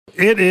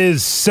It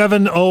is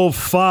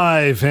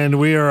 7:05, and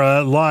we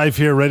are live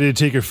here, ready to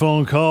take your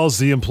phone calls.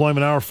 The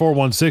Employment Hour,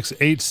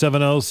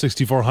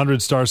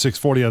 416-870-6400, star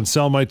 640 on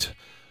cell. Might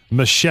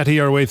machete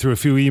our way through a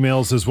few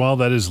emails as well.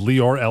 That is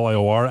Lior,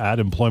 L-I-O-R, at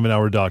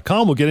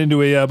employmenthour.com. We'll get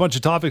into a bunch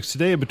of topics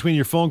today in between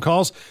your phone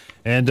calls,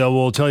 and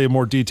we'll tell you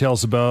more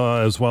details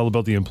about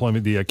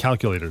the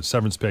calculator,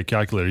 severance pay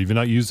calculator. If you've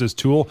not used this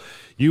tool,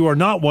 you are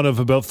not one of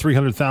about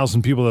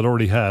 300,000 people that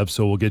already have,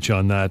 so we'll get you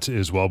on that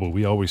as well. But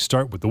we always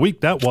start with the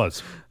week that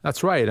was.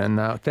 That's right,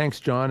 and thanks,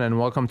 John, and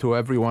welcome to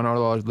everyone,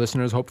 all our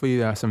listeners.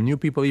 Hopefully some new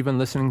people even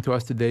listening to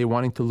us today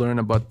wanting to learn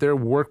about their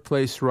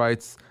workplace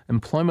rights.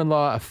 Employment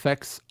law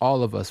affects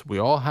all of us. We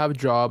all have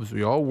jobs,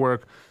 we all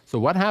work. So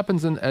what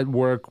happens at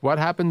work, what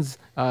happens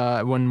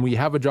when we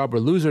have a job or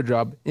lose our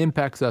job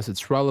impacts us,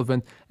 it's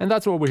relevant, and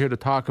that's what we're here to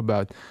talk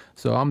about.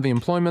 So I'm the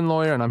employment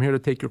lawyer, and I'm here to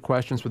take your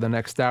questions for the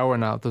next hour.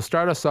 Now, to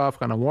start us off,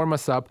 kind of warm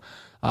us up,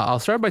 I'll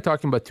start by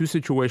talking about two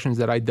situations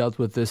that I dealt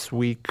with this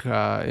week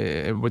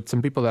with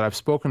some people that I've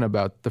spoken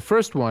about. The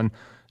first one,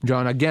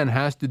 John, again,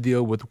 has to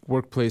deal with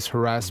workplace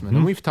harassment.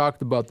 And we've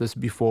talked about this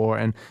before.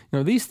 And,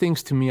 these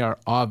things to me are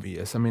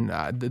obvious. I mean,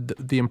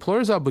 the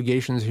employer's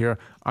obligations here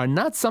are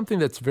not something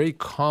that's very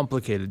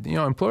complicated.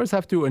 Employers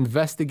have to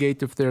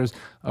investigate if there's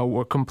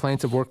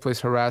complaints of workplace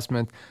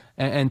harassment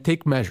and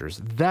take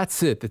measures.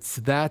 That's it. It's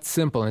that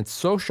simple. And it's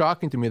so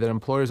shocking to me that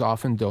employers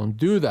often don't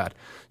do that.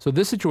 So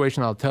this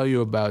situation I'll tell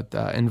you about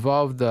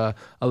involved a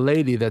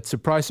lady that,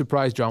 surprise,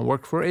 surprise, John,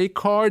 worked for a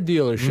car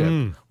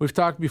dealership. We've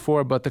talked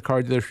before about the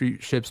car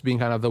dealerships being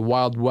kind of the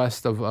wild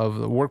west of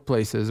the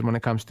workplaces when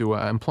it comes to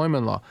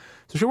employment law.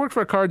 So she worked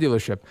for a car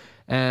dealership.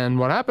 And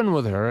what happened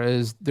with her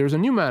is there's a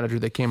new manager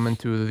that came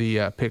into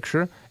the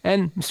picture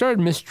and started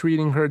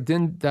mistreating her,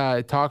 didn't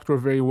talk to her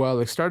very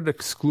well, started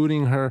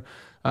excluding her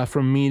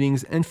from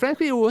meetings. And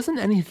frankly, it wasn't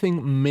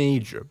anything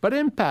major, but it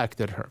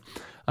impacted her.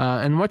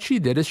 And what she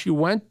did is she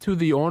went to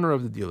the owner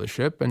of the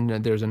dealership,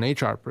 and there's an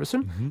HR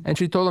person, and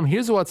she told him,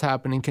 here's what's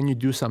happening. Can you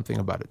do something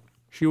about it?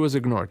 She was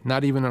ignored,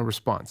 not even a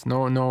response,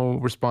 no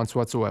response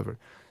whatsoever.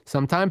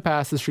 Some time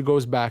passes, she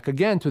goes back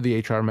again to the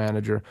HR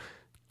manager.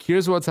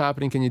 Here's what's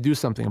happening. Can you do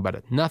something about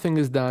it? Nothing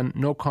is done.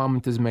 No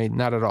comment is made.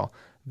 Not at all.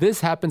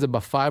 This happens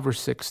about 5 or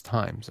 6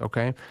 times,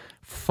 okay?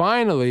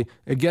 Finally,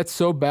 it gets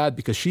so bad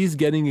because she's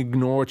getting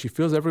ignored. She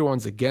feels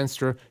everyone's against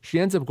her. She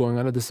ends up going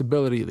on a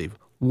disability leave.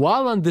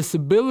 While on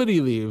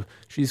disability leave,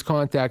 she's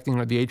contacting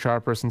the HR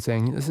person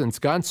saying, listen, it's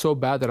gotten so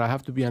bad that I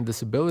have to be on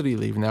disability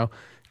leave now.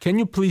 Can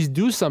you please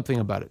do something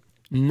about it?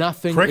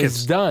 Nothing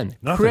is done.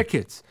 Nothing.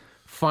 Crickets.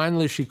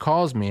 Finally, she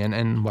calls me,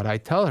 and what I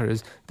tell her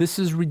is, this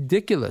is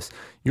ridiculous.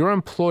 Your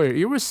employer,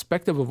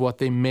 irrespective of what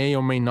they may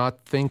or may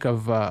not think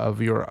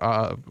of your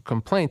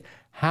complaint,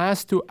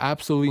 has to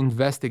absolutely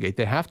investigate.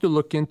 They have to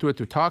look into it,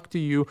 to talk to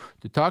you,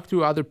 to talk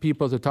to other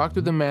people, to talk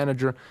to the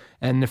manager,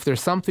 and if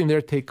there's something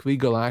there, take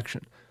legal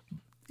action.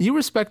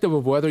 Irrespective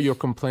of whether your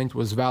complaint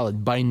was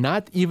valid, by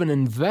not even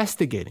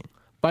investigating,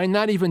 by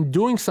not even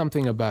doing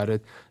something about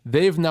it,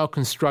 they've now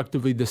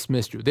constructively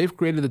dismissed you. They've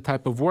created a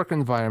type of work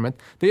environment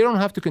they don't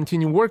have to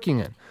continue working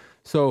in.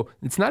 So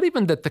it's not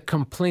even that the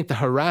complaint, the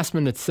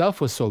harassment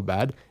itself was so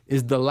bad,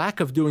 is the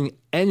lack of doing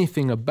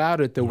anything about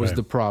it that was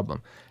the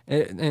problem.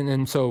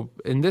 And so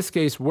in this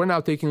case, we're now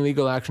taking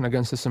legal action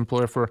against this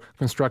employer for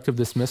constructive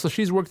dismissal.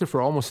 She's worked there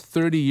for almost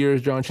 30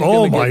 years, John.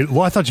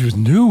 Well, I thought she was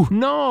new.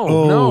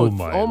 No,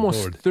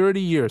 almost Lord. 30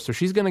 years. So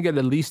she's going to get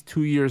at least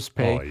 2 years'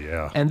 pay. Oh,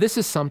 yeah. And this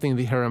is something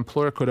that her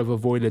employer could have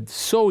avoided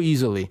so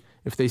easily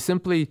if they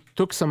simply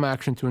took some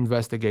action to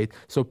investigate.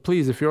 So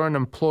please, if you're an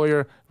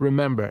employer,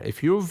 remember,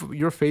 if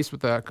you're faced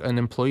with an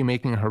employee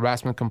making a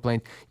harassment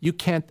complaint, you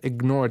can't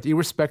ignore it,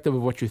 irrespective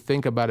of what you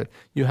think about it.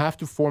 You have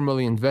to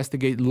formally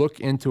investigate, look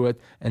into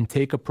it, and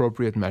take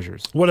appropriate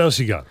measures. What else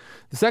you got?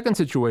 The second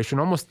situation,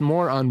 almost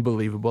more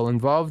unbelievable,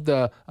 involved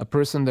a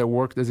person that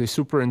worked as a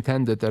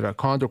superintendent at a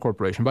condo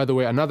corporation. By the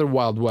way, another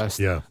Wild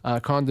West,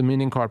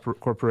 condominium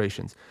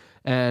corporations.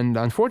 And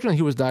unfortunately,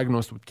 he was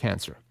diagnosed with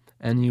cancer.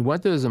 And he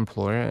went to his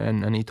employer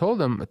and he told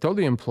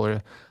the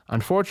employer,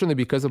 unfortunately,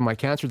 because of my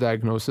cancer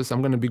diagnosis,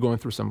 I'm going to be going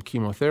through some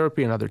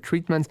chemotherapy and other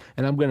treatments,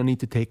 and I'm going to need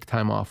to take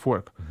time off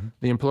work.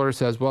 The employer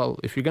says, well,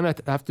 if you're going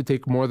to have to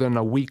take more than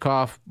a week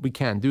off, we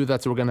can't do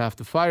that, so we're going to have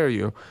to fire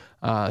you.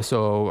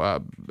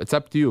 So it's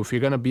up to you. If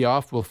you're going to be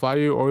off, we'll fire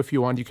you, or if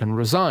you want, you can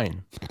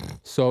resign.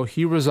 So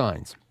he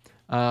resigns,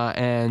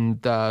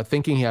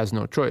 thinking he has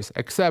no choice.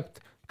 Except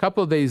a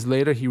couple of days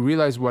later, he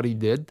realized what he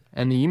did,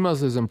 and he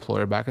emails his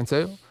employer back and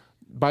says,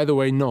 by the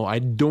way, no, I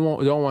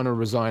don't want to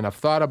resign. I've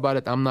thought about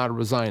it. I'm not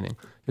resigning.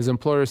 His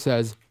employer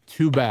says,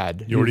 too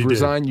bad. You've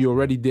resigned. You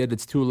already did.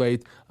 It's too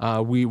late.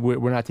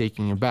 We're not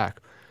taking you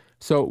back.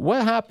 So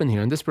what happened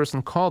here? And this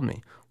person called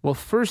me. Well,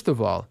 first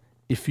of all,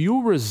 if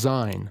you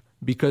resign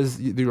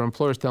because your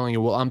employer is telling you,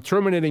 well, I'm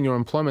terminating your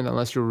employment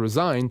unless you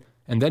resign,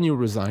 and then you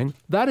resign,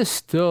 that is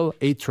still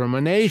a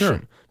termination.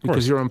 Sure,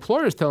 because your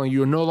employer is telling you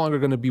you're no longer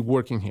going to be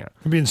working here.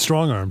 You're being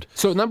strong-armed.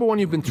 So number one,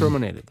 you've been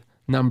terminated.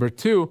 Number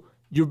two,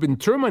 you've been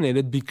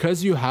terminated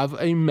because you have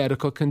a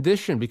medical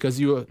condition, because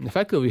you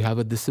effectively have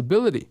a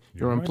disability.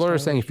 Your employer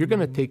is saying, if you're going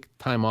to take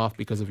time off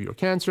because of your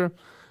cancer,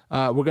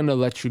 we're going to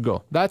let you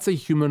go. That's a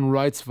human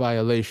rights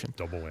violation.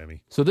 Double whammy.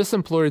 So this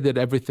employer did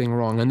everything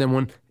wrong. And then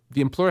when the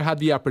employer had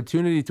the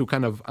opportunity to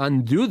kind of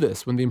undo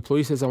this, when the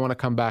employee says, I want to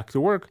come back to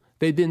work,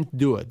 they didn't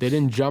do it. They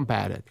didn't jump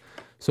at it.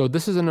 So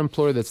this is an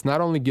employer that's not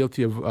only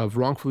guilty of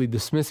wrongfully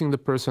dismissing the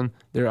person,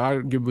 they're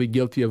arguably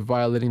guilty of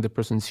violating the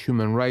person's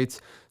human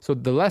rights. So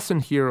the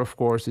lesson here, of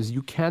course, is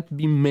you can't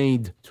be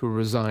made to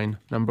resign,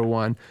 number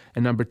one.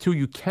 And number two,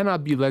 you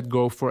cannot be let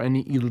go for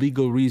any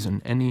illegal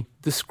reason, any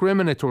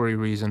discriminatory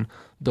reason.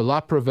 The law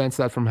prevents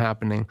that from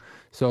happening.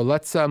 So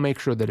let's make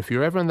sure that if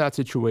you're ever in that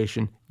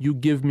situation, you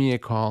give me a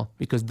call,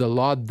 because the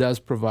law does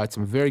provide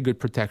some very good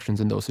protections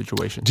in those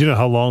situations. Do you know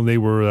how long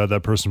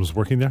that person was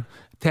working there?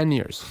 10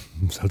 years.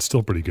 That's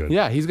still pretty good.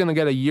 Yeah, he's going to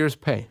get a year's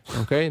pay.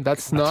 Okay,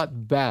 that's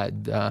not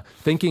bad.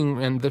 Thinking,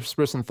 and this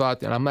person thought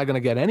that I'm not going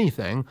to get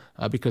anything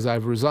because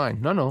I've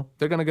resigned. No,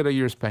 they're going to get a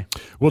year's pay.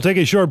 We'll take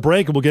a short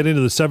break and we'll get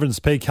into the severance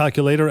pay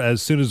calculator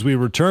as soon as we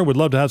return. We'd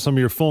love to have some of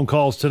your phone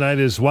calls tonight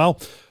as well.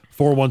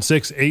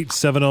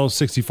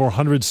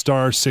 416-870-6400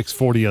 star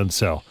 640 on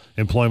cell.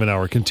 Employment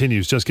Hour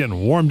continues, just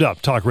getting warmed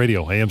up. Talk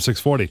Radio, AM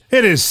 640.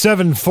 It is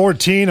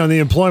 7:14 on the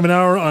Employment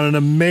Hour on an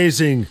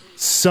amazing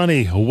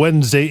sunny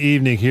Wednesday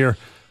evening here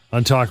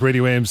on Talk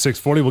Radio, AM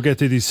 640. We'll get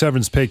to the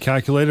severance pay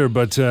calculator,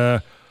 but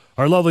our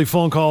lovely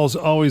phone calls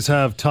always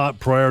have top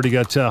priority.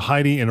 Got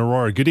Heidi in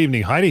Aurora. Good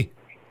evening, Heidi.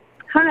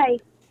 Hi.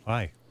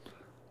 Hi.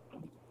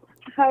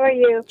 How are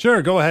you?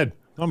 Sure, go ahead.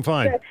 I'm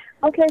fine. Good.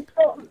 Okay,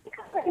 so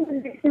I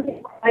was recently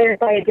acquired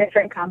by a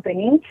different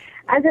company.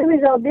 As a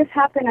result, this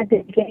happened at the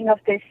beginning of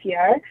this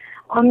year.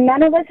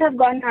 None of us have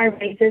gotten our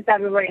raises that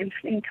we were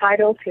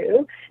entitled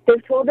to.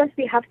 They've told us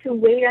we have to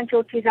wait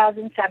until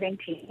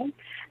 2017.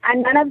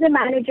 And none of the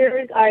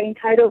managers are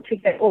entitled to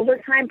get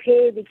overtime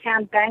pay. We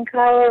can't bank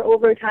our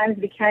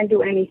overtimes. We can't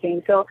do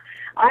anything. So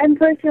I'm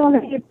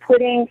personally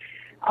putting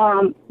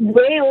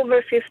way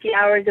over 50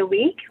 hours a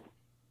week,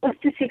 close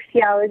to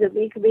 60 hours a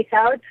week,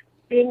 without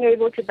being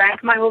able to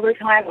bank my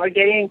overtime or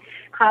getting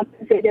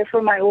compensated for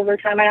my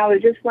overtime. And I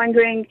was just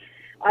wondering,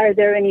 are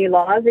there any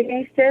laws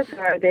against this,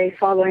 or are they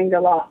following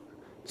the law?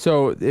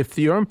 So if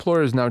your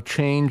employer has now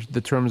changed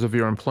the terms of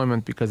your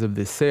employment because of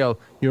this sale,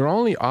 your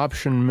only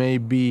option may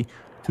be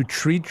to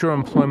treat your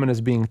employment as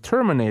being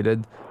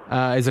terminated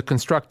as a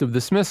constructive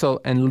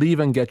dismissal and leave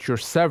and get your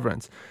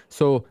severance.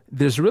 So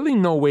there's really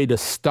no way to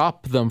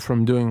stop them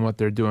from doing what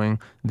they're doing.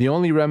 The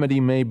only remedy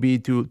may be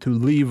to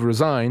leave,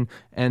 resign,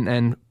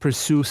 and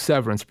pursue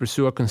severance,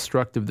 pursue a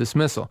constructive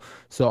dismissal.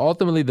 So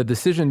ultimately, the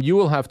decision you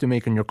will have to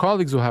make and your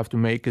colleagues will have to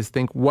make is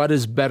think, what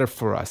is better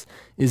for us?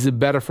 Is it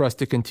better for us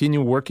to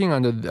continue working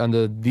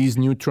under these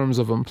new terms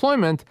of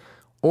employment,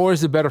 or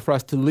is it better for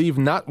us to leave,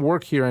 not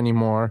work here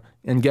anymore,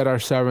 and get our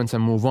severance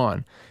and move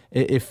on?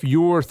 If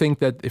you were to think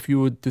that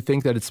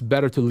it's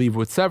better to leave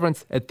with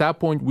severance, at that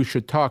point we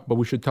should talk, but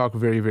we should talk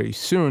very, very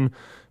soon,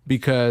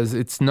 because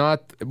it's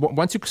not,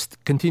 once you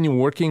continue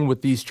working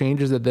with these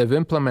changes that they've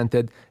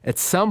implemented, at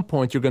some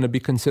point you're going to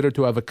be considered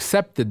to have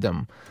accepted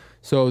them.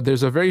 So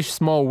there's a very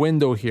small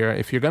window here.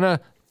 If you're going to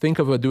think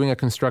of doing a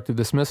constructive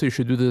dismissal, you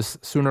should do this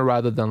sooner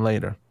rather than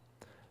later.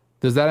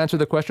 Does that answer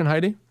the question,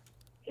 Heidi?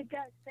 It does.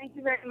 Thank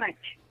you very much.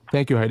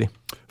 Thank you, Heidi.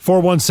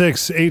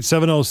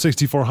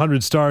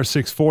 416-870-6400 star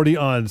 640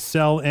 on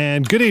cell.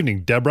 And good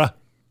evening, Deborah.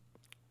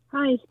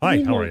 Hi.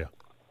 Hi, how are you?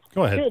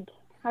 Go ahead. Good.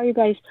 How are you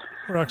guys?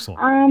 We're excellent.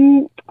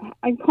 I'm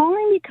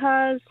calling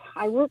because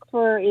I work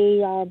for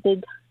a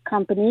big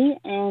company,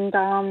 and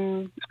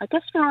I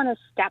guess we're on a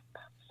step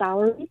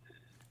salary.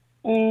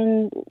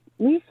 And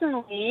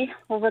recently,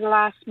 over the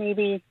last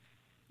maybe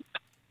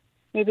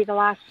the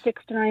last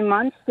 6 to 9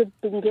 months, they've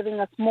been giving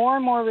us more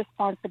and more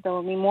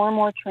responsibility, more and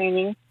more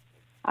training,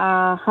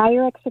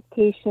 higher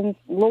expectations,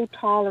 low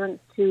tolerance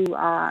to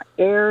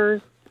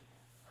errors,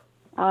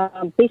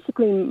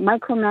 basically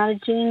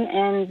micromanaging.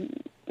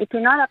 And if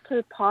you're not up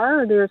to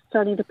par, they're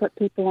starting to put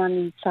people on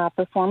these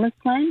performance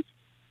plans.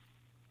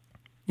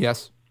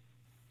 Yes.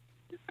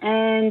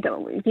 And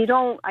if you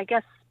don't, I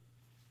guess,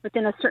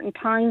 within a certain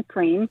time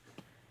frame,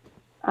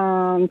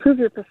 improve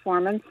your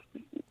performance,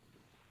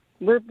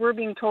 we're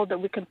being told that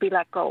we could be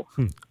let go.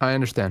 I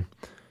understand.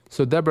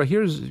 So, Deborah,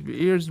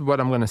 here's what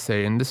I'm going to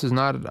say, and this is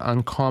not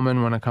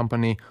uncommon when a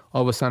company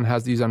all of a sudden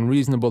has these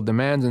unreasonable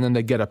demands, and then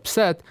they get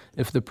upset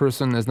if the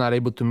person is not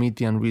able to meet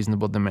the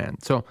unreasonable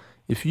demand. So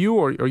if you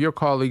or your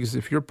colleagues,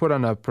 if you're put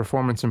on a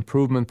performance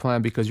improvement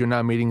plan because you're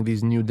not meeting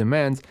these new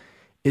demands,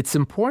 it's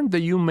important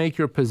that you make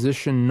your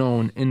position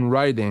known in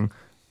writing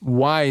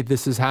why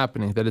this is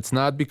happening, that it's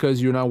not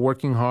because you're not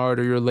working hard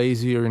or you're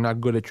lazy or you're not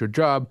good at your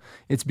job.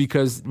 It's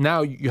because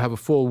now you have a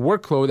full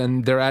workload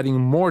and they're adding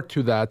more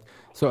to that.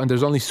 So, and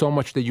there's only so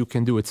much that you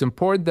can do. It's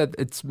important that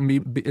it's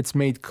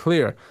made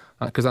clear,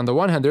 because on the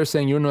one hand, they're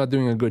saying you're not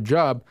doing a good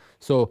job,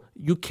 so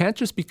you can't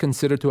just be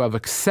considered to have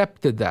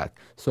accepted that.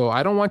 So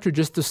I don't want you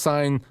just to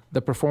sign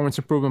the performance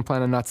improvement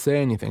plan and not say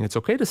anything. It's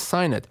okay to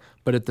sign it,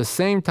 but at the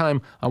same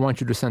time, I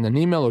want you to send an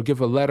email or give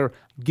a letter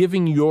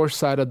giving your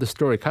side of the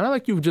story, kind of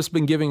like you've just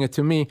been giving it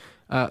to me,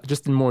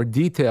 just in more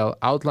detail,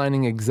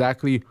 outlining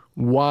exactly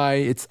why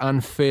it's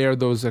unfair,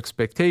 those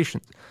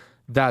expectations.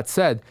 That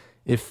said,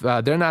 if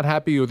they're not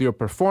happy with your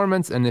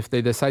performance and if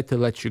they decide to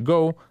let you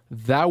go,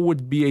 that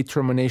would be a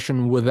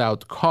termination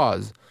without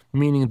cause,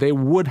 meaning they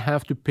would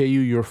have to pay you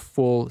your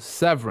full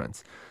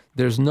severance.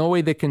 There's no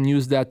way they can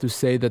use that to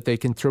say that they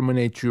can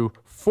terminate you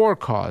for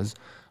cause.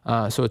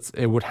 So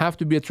it would have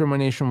to be a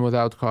termination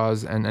without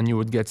cause, and you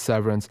would get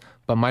severance.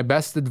 But my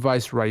best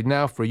advice right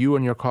now for you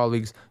and your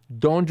colleagues,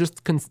 don't just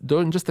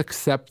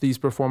accept these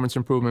performance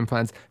improvement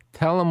plans.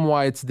 Tell them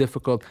why it's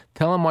difficult.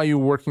 Tell them why you're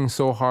working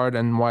so hard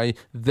and why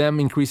them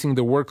increasing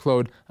the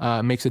workload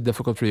makes it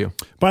difficult for you.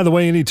 By the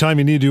way, anytime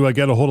you need to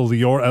get a hold of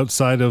Lior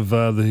outside of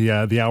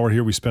the hour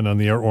here we spend on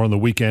the air or on the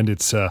weekend,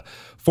 it's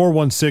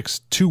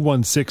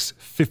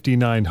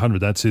 416-216-5900.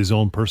 That's his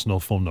own personal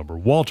phone number.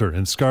 Walter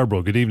in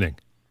Scarborough, good evening.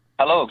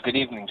 Hello, good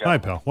evening, John. Hi,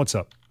 pal. What's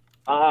up?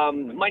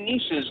 My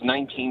niece is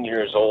 19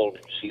 years old.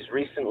 She's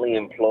recently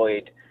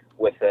employed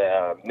with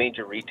a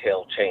major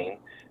retail chain,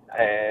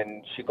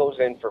 and she goes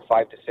in for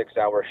 5 to 6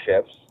 hour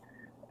shifts,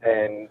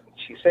 and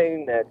she's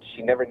saying that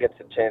she never gets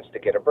a chance to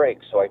get a break.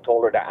 So I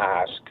told her to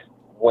ask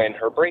when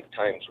her break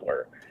times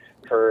were.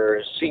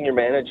 Her senior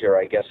manager,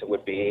 I guess it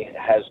would be,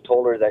 has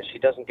told her that she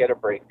doesn't get a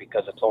break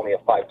because it's only a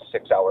 5 to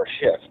 6 hour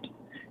shift.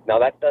 Now,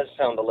 that does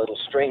sound a little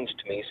strange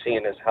to me,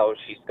 seeing as how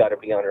she's got to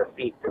be on her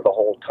feet for the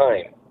whole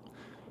time.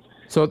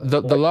 So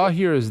the law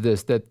here is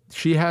this, that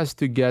she has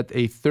to get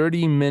a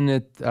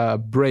 30-minute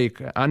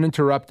break,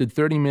 uninterrupted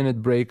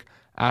 30-minute break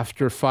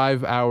after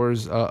 5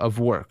 hours of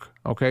work,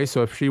 okay?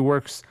 So if she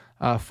works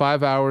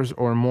 5 hours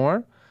or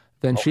more,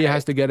 then she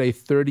has to get a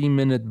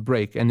 30-minute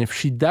break. And if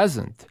she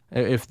doesn't,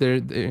 if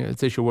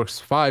say she works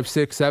 5,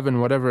 6, 7,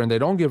 whatever, and they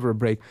don't give her a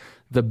break,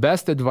 the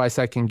best advice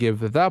I can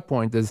give at that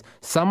point is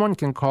someone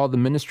can call the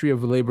Ministry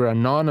of Labor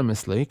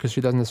anonymously, because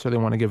she doesn't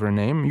necessarily want to give her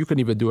name. You can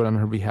even do it on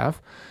her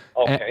behalf.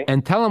 Okay.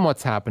 And tell them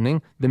what's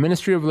happening. The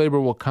Ministry of Labor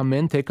will come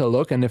in, take a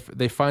look, and if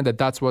they find that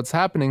that's what's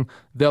happening,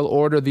 they'll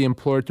order the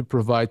employer to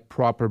provide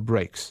proper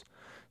breaks.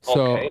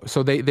 So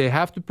they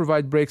have to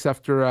provide breaks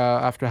after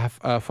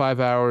 5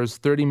 hours,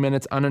 30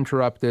 minutes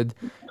uninterrupted.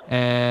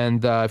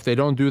 And if they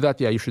don't do that,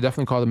 you should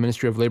definitely call the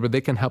Ministry of Labor.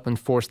 They can help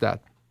enforce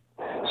that.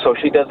 So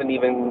she's not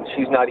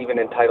even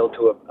entitled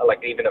to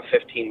even a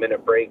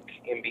 15-minute break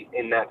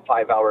in that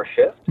 5 hour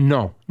shift?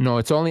 No,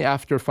 it's only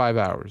after 5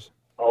 hours.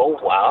 Oh,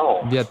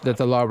 wow. Yeah, that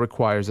the law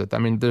requires it. I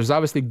mean, there's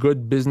obviously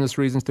good business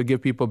reasons to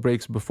give people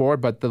breaks before,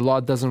 but the law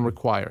doesn't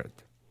require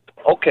it.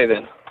 Okay,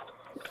 then.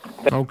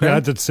 Okay. Yeah,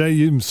 I'd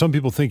say some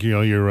people think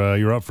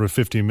you're up for a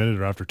 15-minute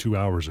or after 2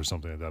 hours or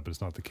something like that, but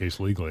it's not the case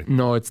legally.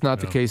 No, it's not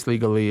the case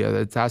legally.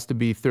 It has to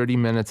be 30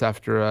 minutes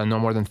after no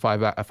more than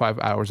 5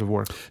 hours of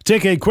work.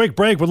 Take a quick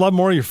break. We'd love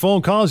more of your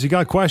phone calls. You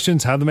got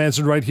questions, have them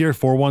answered right here.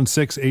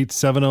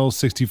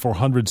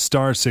 416-870-6400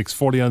 star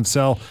 640 on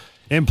cell.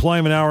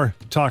 Employment Hour,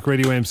 Talk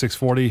Radio AM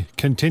 640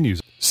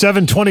 continues.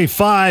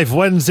 7:25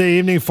 Wednesday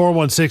evening,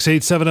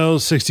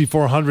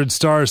 416-870-6400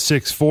 star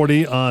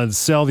 640 on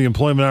cell. The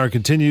Employment Hour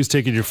continues,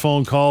 taking your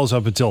phone calls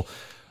up until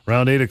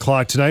around 8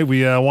 o'clock tonight.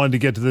 We wanted to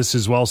get to this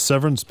as well,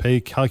 severance pay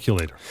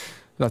calculator.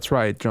 That's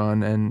right,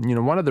 John. And,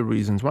 one of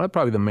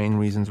probably the main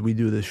reasons we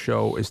do this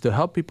show is to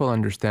help people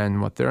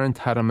understand what their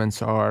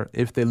entitlements are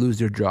if they lose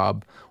their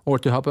job, or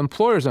to help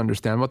employers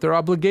understand what their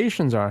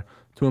obligations are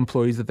to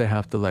employees that they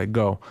have to let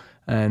go.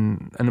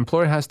 And an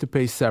employer has to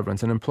pay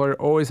severance. An employer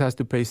always has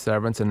to pay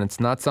severance, and it's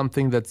not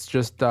something that's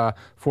just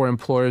for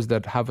employers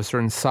that have a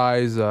certain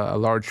size, a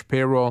large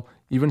payroll.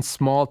 Even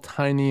small,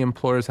 tiny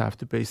employers have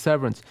to pay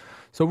severance.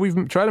 So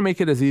we've tried to make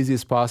it as easy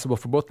as possible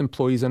for both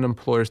employees and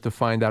employers to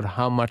find out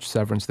how much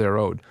severance they're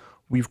owed.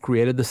 We've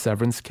created the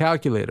Severance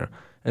Calculator.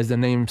 As the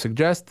name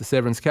suggests, the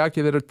Severance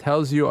Calculator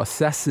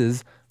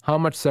assesses how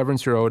much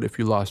severance you're owed if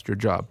you lost your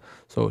job.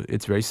 So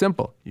it's very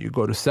simple. You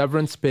go to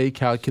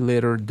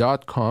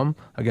severancepaycalculator.com.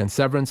 Again,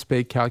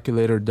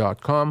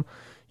 severancepaycalculator.com.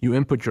 You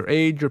input your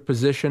age, your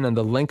position, and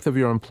the length of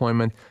your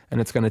employment, and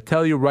it's going to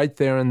tell you right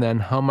there and then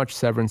how much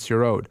severance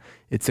you're owed.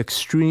 It's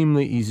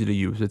extremely easy to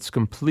use. It's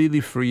completely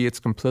free. It's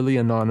completely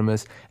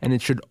anonymous, and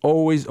it should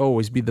always,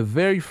 always be the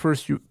very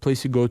first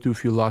place you go to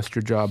if you lost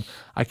your job.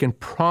 I can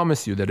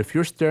promise you that if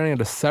you're staring at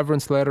a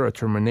severance letter, a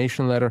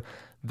termination letter,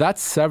 that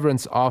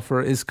severance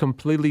offer is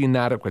completely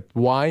inadequate.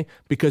 Why?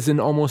 Because in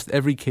almost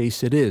every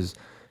case it is.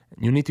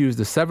 You need to use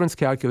the Severance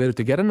Calculator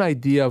to get an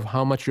idea of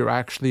how much you're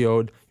actually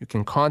owed. You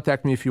can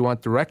contact me if you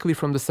want directly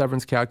from the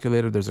Severance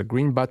Calculator. There's a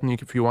green button.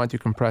 If you want, you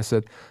can press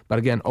it. But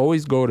again,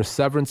 always go to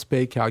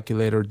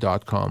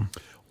severancepaycalculator.com.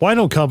 Why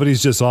don't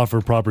companies just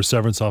offer proper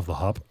severance off the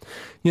hop?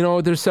 You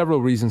know, there's several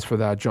reasons for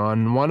that,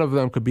 John. One of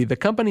them could be the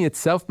company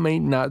itself may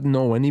not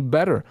know any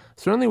better.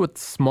 Certainly with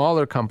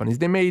smaller companies,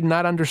 they may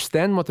not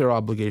understand what their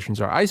obligations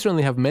are. I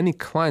certainly have many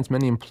clients,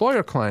 many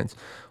employer clients,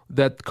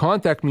 that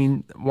contact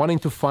me wanting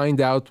to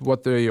find out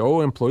what they owe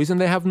employees, and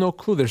they have no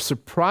clue. They're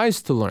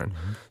surprised to learn.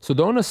 Mm-hmm. So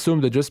don't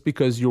assume that just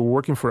because you're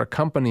working for a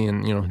company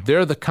and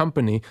they're the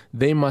company,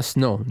 they must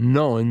know.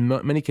 No, in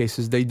many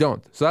cases they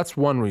don't. So that's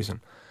one reason.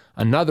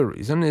 Another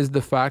reason is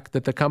the fact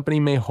that the company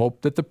may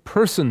hope that the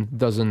person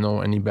doesn't know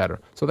any better.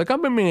 So the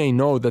company may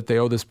know that they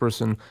owe this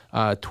person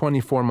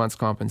 24 months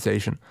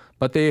compensation,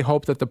 but they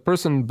hope that the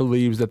person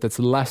believes that it's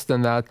less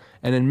than that,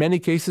 and in many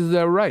cases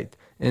they're right.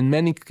 In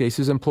many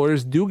cases,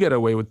 employers do get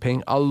away with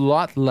paying a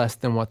lot less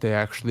than what they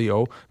actually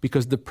owe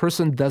because the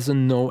person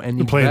doesn't know any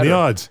better. They're playing the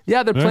odds.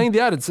 Yeah, they're playing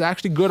the odds. It's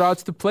actually good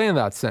odds to play in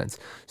that sense.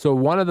 So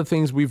one of the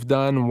things we've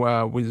done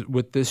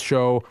with this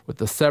show, with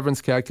the severance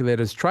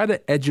calculator, is try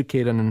to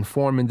educate and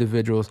inform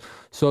individuals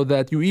so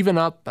that you even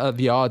out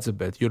the odds a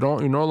bit. You're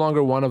no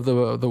longer one of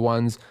the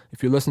ones,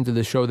 if you listen to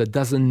the show, that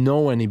doesn't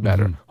know any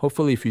better. Mm-hmm.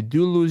 Hopefully, if you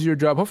do lose your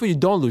job, hopefully you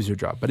don't lose your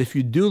job, but if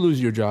you do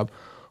lose your job,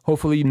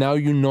 hopefully now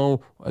you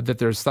know that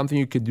there's something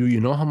you could do.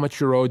 You know how much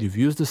you're owed. You've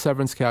used the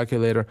severance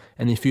calculator.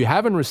 And if you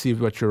haven't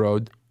received what you're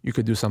owed, you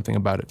could do something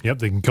about it. Yep,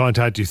 they can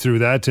contact you through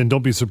that. And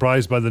don't be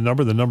surprised by the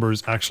number. The number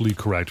is actually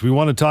correct. We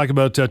want to talk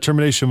about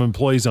termination of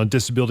employees on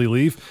disability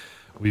leave.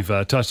 We've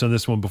touched on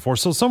this one before.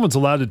 So someone's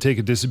allowed to take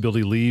a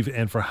disability leave,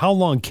 and for how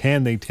long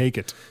can they take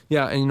it?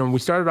 Yeah, and we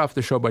started off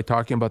the show by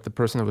talking about the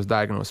person that was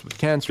diagnosed with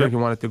cancer. Yep. He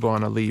wanted to go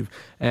on a leave.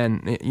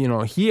 And,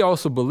 he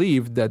also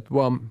believed that,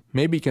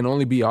 maybe he can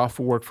only be off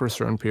work for a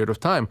certain period of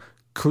time.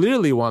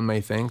 Clearly, one may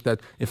think that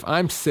if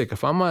I'm sick,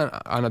 if I'm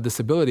on a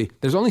disability,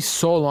 there's only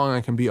so long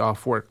I can be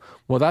off work.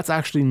 Well, that's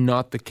actually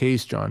not the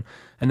case, John.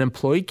 An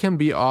employee can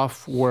be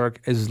off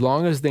work as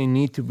long as they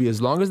need to be, as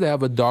long as they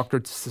have a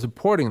doctor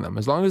supporting them,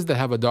 as long as they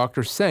have a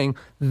doctor saying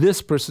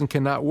this person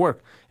cannot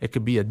work. It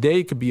could be a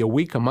day, it could be a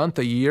week, a month,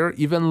 a year,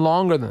 even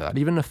longer than that,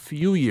 even a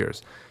few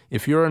years.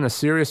 If you're in a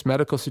serious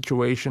medical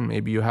situation,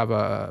 maybe you have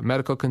a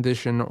medical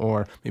condition,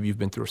 or maybe you've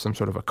been through some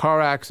sort of a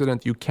car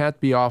accident, you can't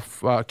be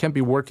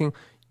working.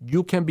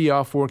 You can be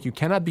off work. You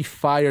cannot be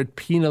fired,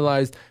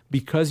 penalized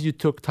because you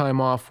took time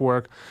off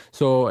work.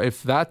 So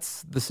if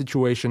that's the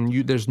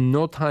situation, there's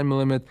no time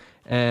limit.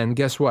 And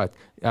guess what?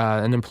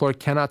 An employer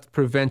cannot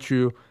prevent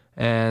you.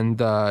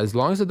 And as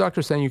long as the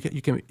doctor's saying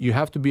you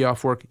have to be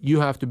off work, you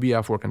have to be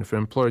off work. And if an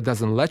employer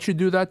doesn't let you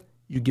do that,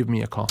 you give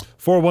me a call.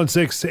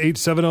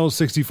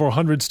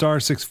 416-870-6400 star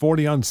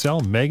 640 on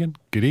cell. Megan,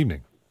 good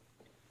evening.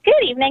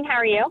 Good evening. How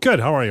are you? Good.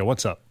 How are you?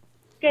 What's up?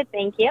 Good,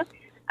 thank you.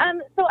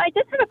 So I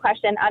just have a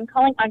question. I'm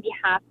calling on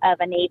behalf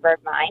of a neighbor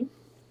of mine.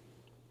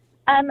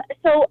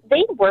 So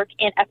they work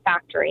in a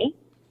factory.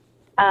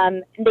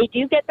 They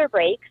do get their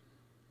breaks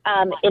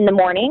in the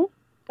morning.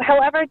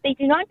 However, they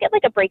do not get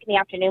like a break in the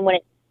afternoon when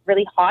it's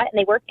really hot, and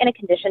they work in a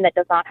condition that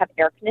does not have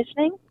air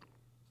conditioning.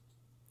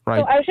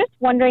 Right. So I was just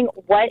wondering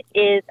what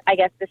is, I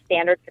guess, the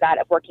standard for that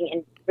of working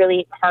in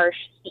really harsh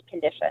heat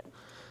conditions?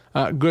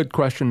 Good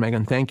question,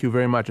 Megan. Thank you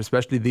very much,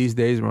 especially these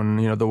days when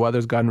the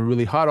weather's gotten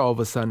really hot all of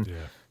a sudden.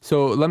 Yeah.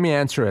 So let me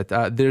answer it.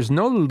 There's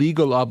no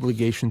legal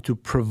obligation to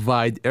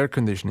provide air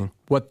conditioning.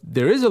 What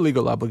there is a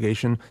legal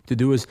obligation to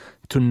do is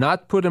to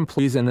not put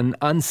employees in an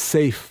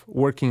unsafe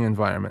working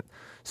environment.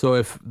 So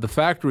if the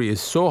factory is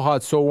so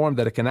hot, so warm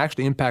that it can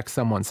actually impact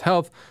someone's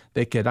health,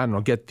 they could,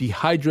 get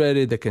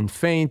dehydrated, they can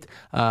faint,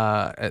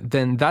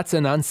 then that's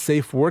an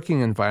unsafe working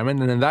environment.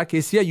 And in that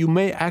case, you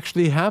may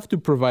actually have to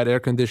provide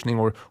air conditioning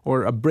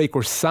or a break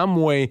or some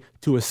way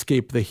to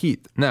escape the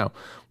heat. Now,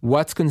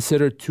 what's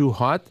considered too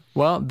hot?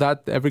 Well,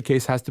 that every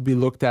case has to be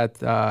looked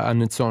at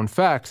on its own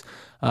facts.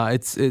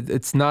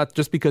 It's not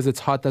just because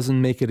it's hot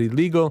doesn't make it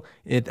illegal.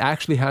 It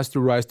actually has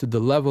to rise to the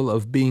level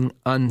of being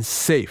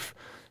unsafe.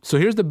 So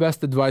here's the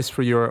best advice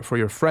for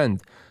your friend.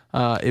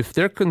 If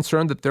they're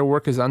concerned that their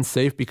work is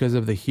unsafe because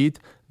of the heat,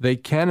 they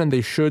can and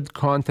they should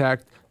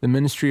contact the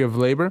Ministry of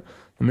Labor.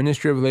 The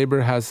Ministry of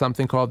Labor has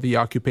something called the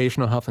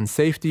Occupational Health and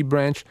Safety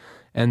Branch,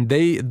 and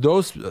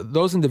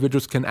those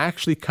individuals can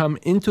actually come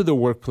into the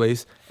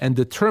workplace and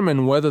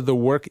determine whether the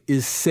work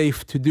is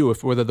safe to do,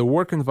 whether the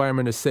work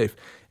environment is safe.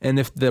 And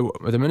if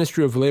the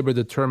Ministry of Labor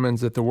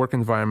determines that the work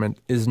environment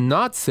is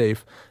not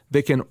safe,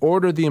 they can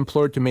order the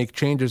employer to make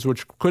changes,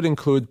 which could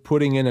include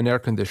putting in an air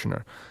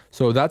conditioner.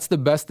 So that's the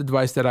best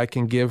advice that I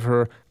can give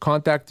her.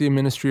 Contact the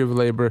Ministry of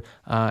Labor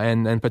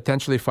and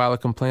potentially file a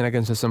complaint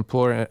against this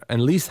employer,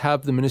 and at least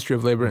have the Ministry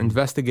of Labor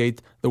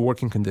investigate the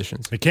working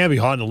conditions. It can be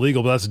hot and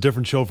illegal, but that's a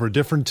different show for a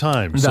different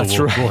time. So that's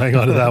right. We'll hang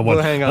on to that one.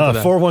 We'll hang on to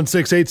that.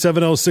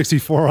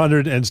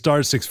 416-870-6400 and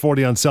star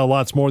 640 on cell.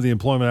 Lots more of the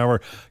Employment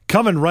Hour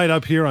coming right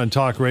up here on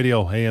Talk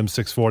Radio, AM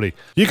 640.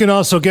 You can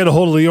also get a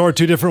hold of Lior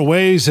two different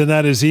ways, and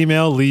that is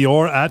email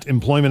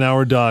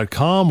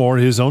lior@employmenthour.com or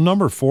his own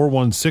number,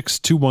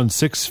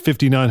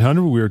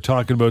 416-216-5900. We were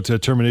talking about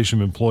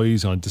termination of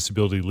employees on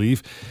disability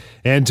leave.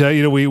 And,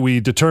 we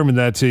determined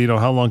that,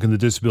 how long can the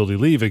disability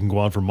leave? It can go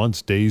on for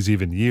months, days,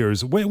 even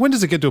years. When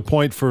does it get to a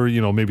point for,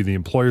 maybe the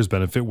employer's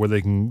benefit where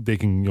they can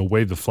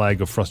wave the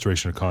flag of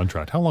frustration of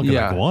contract? How long can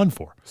that go on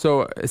for?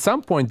 So at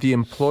some point, the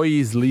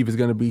employee's leave is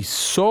going to be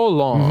so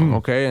long,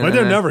 okay? But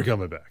they're never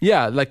coming back.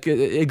 Yeah,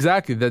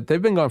 exactly. That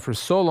they've been gone for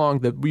so long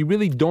that we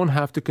really don't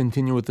have to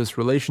continue with this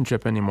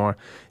relationship anymore.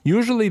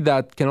 Usually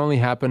that can only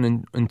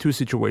happen in two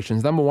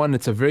situations. Number one,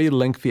 it's a very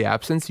lengthy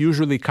absence,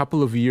 usually a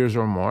couple of years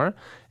or more.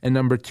 And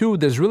number two,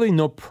 there's really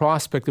no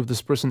prospect of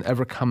this person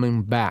ever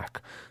coming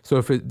back. So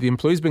if the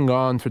employee's been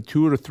gone for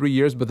 2 to 3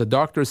 years, but the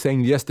doctor is saying,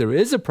 yes, there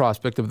is a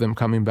prospect of them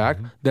coming back,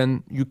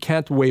 then you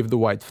can't wave the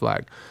white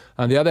flag.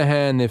 On the other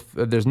hand, if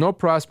there's no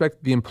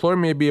prospect, the employer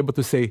may be able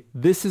to say,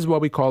 this is what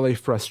we call a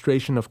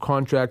frustration of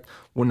contract.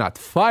 We're not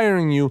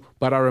firing you,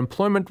 but our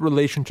employment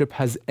relationship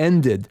has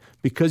ended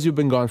because you've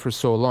been gone for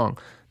so long.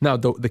 Now,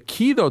 the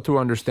key, though, to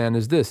understand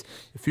is this.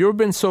 If you've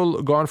been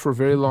gone for a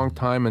very long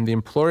time and the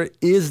employer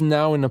is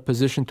now in a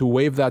position to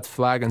wave that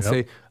flag and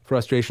say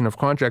frustration of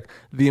contract,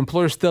 the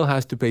employer still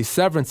has to pay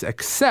severance,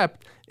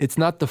 except it's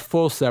not the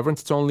full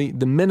severance. It's only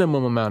the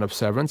minimum amount of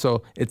severance.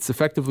 So it's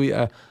effectively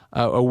a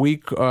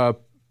week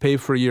pay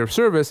for a year of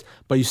service,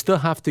 but you still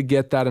have to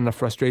get that in a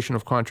frustration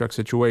of contract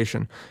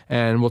situation.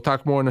 And we'll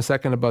talk more in a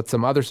second about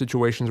some other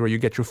situations where you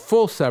get your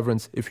full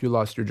severance if you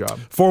lost your job.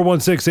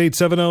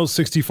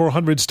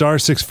 416-870-6400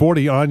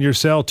 *640 on your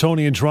cell.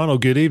 Tony in Toronto,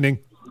 good evening.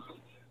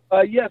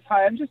 Yes,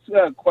 hi. I'm just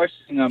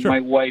questioning my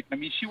wife. I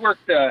mean, she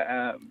worked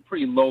a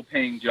pretty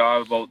low-paying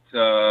job she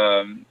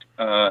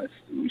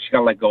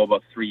got let go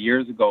about 3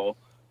 years ago.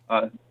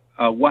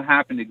 What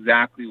happened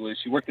exactly was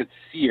she worked at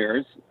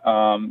Sears.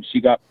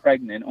 She got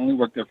pregnant, only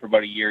worked there for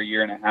about a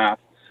year and a half.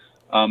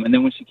 And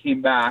then when she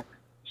came back,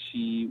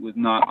 she was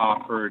not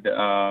offered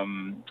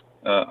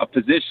a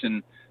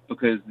position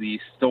because the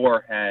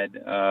store had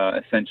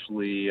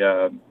essentially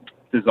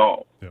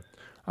dissolved. Yeah.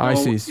 I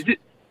see.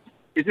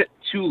 Is it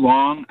too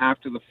long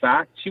after the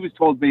fact? She was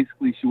told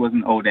basically she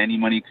wasn't owed any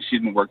money because she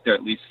didn't work there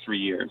at least 3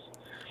 years.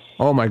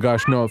 Oh my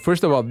gosh, no.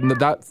 First of all,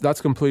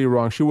 that's completely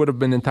wrong. She would have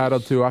been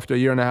entitled to, after a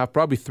year and a half,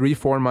 probably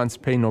 3-4 months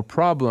pay, no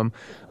problem.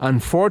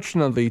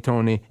 Unfortunately,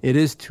 Tony, it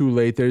is too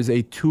late. There's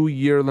a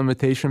 2-year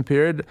limitation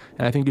period.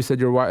 And I think you said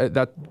your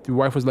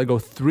wife was let go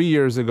 3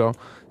 years ago.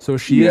 So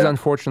she is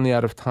unfortunately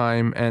out of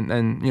time.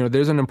 And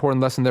there's an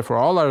important lesson there for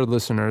all our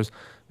listeners.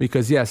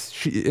 Because yes,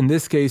 in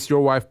this case, your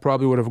wife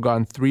probably would have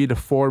gotten 3 to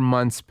 4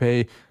 months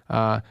pay,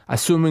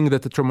 assuming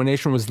that the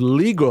termination was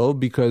legal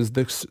because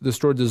the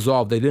store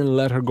dissolved. They didn't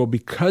let her go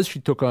because she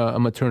took a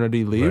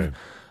maternity leave,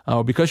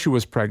 because she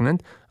was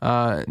pregnant.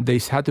 They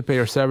had to pay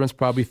her severance,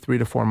 probably 3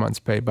 to 4 months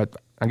pay. But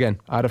again,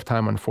 out of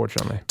time,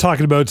 unfortunately.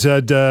 Talking about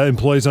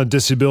employees on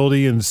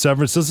disability and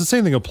severance, does the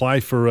same thing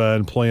apply for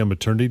employee on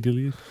maternity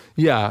leave?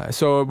 Yeah.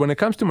 So when it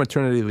comes to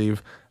maternity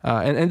leave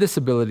and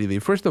disability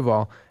leave, first of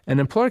all, an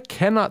employer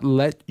cannot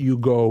let you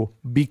go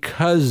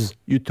because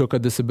you took a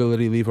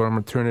disability leave or a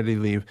maternity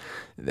leave.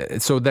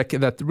 So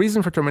that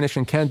reason for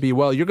termination can't be,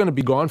 well, you're going to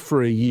be gone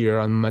for a year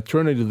on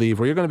maternity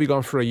leave or you're going to be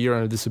gone for a year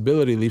on a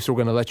disability leave, so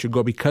we're going to let you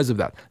go because of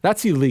that.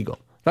 That's illegal.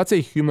 That's a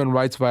human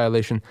rights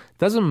violation.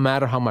 Doesn't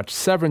matter how much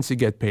severance you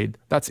get paid.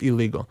 That's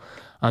illegal.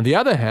 On the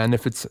other hand,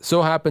 if it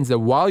so happens that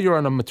while you're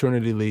on a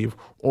maternity leave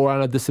or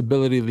on a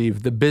disability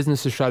leave, the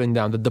business is shutting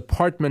down, the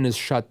department is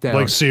shut down.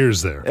 Like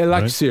Sears there.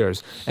 Like right?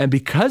 Sears. And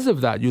because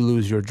of that, you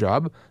lose your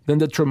job, then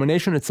the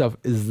termination itself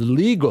is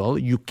legal.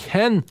 You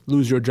can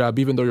lose your job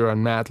even though you're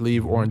on mat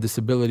leave or on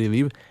disability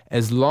leave,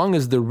 as long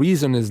as the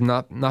reason is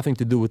nothing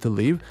to do with the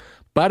leave.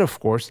 But of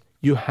course,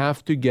 you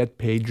have to get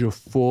paid your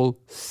full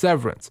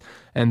severance.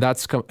 And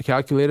that's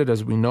calculated,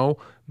 as we know,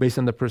 based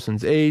on the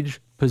person's age,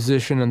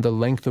 position, and the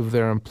length of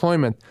their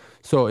employment.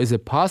 So is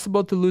it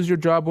possible to lose your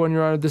job when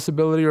you're on a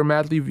disability or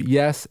mat leave?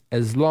 Yes,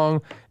 as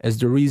long as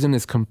the reason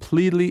is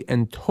completely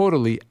and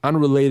totally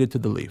unrelated to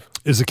the leave.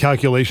 Is the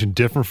calculation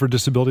different for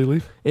disability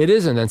leave? It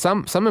isn't. And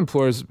some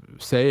employers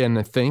say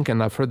and think,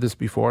 and I've heard this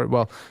before,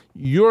 well,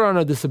 you're on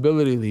a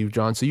disability leave,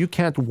 John, so you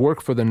can't work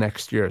for the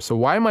next year. So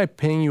why am I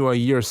paying you a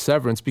year's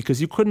severance?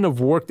 Because you couldn't have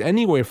worked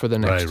anyway for the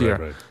next year.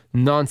 Right.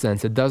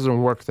 Nonsense. It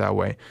doesn't work that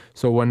way.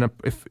 So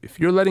if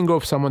you're letting go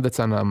of someone that's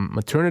on a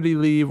maternity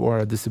leave or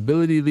a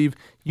disability leave,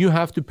 you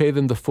have to pay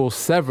them the full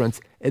severance.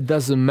 It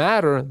doesn't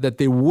matter that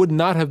they would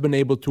not have been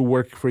able to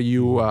work for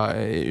you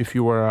if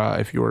you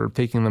were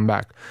taking them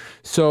back.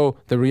 So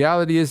the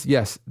reality is,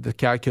 yes, the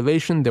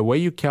calculation, the way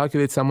you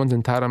calculate someone's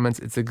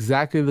entitlements, it's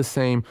exactly the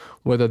same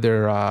whether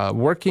they're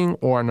working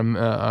or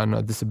on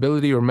a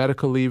disability or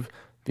medical leave.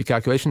 The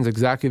calculation is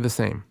exactly the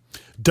same.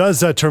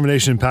 Does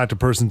termination impact a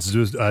person's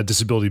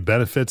disability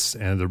benefits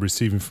and they're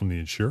receiving from the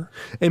insurer?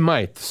 It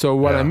might. So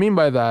what I mean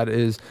by that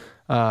is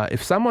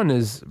if someone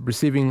is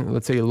receiving,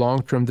 let's say,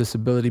 long-term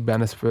disability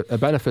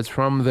benefits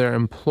from their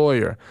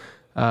employer,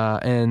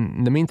 And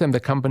in the meantime, the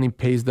company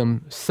pays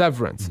them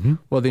severance.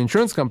 Well, the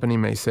insurance company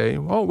may say,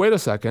 oh, wait a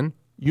second.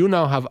 You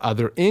now have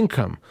other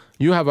income.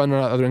 You have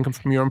other income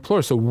from your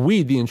employer. So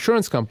we, the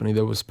insurance company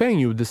that was paying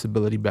you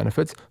disability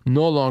benefits,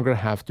 no longer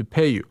have to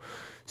pay you.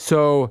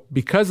 So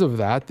because of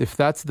that, if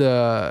that's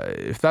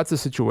the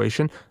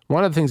situation,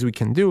 one of the things we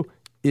can do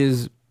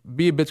is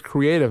be a bit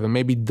creative and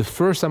maybe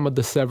defer some of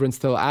the severance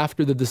till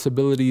after the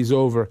disability is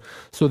over.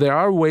 So there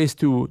are ways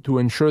to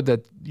ensure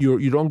that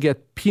you don't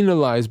get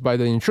penalized by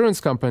the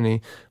insurance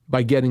company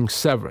by getting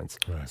severance.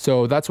 Right.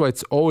 So that's why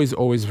it's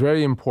always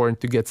very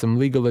important to get some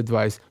legal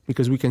advice,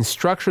 because we can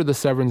structure the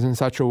severance in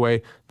such a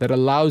way that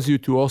allows you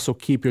to also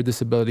keep your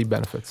disability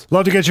benefits.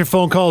 Love to get your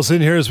phone calls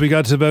in here as we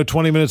got to about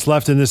 20 minutes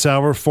left in this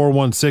hour.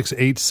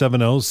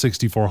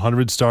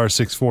 416-870-6400, star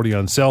 640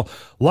 on cell.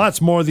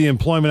 Lots more of the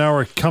Employment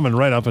Hour coming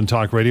right up on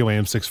Talk Radio,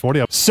 AM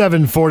 640.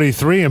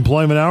 743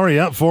 Employment Hour.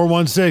 Yep,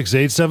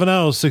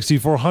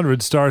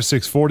 416-870-6400, star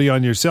 640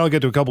 on your cell.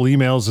 Get to a couple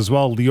emails as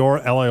well.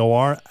 Lior,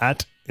 L-I-O-R,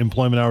 at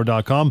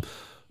employmenthour.com.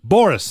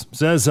 Boris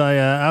says, I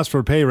asked for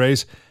a pay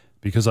raise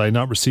because I had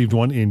not received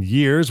one in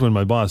years. When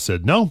my boss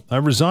said no, I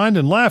resigned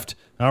and left.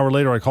 An hour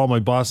later, I called my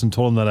boss and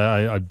told him that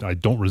I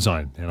don't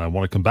resign and I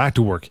want to come back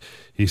to work.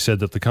 He said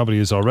that the company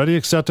has already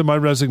accepted my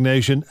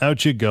resignation.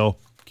 Out you go.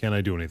 Can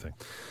I do anything?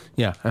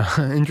 Yeah,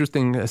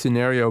 interesting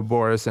scenario,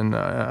 Boris, and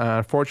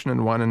a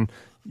fortunate one. And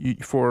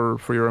for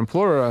your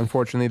employer,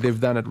 unfortunately,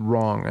 they've done it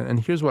wrong. And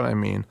here's what I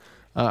mean.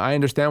 I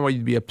understand why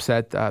you'd be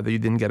upset that you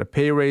didn't get a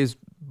pay raise.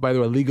 By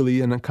the way,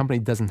 legally, and a company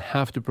doesn't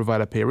have to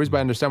provide a pay raise, but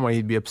I understand why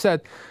he'd be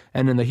upset.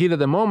 And in the heat of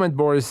the moment,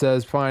 Boris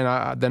says,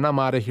 fine, then I'm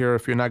out of here.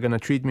 If you're not going to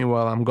treat me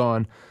well, I'm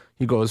gone.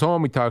 He goes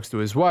home, he talks to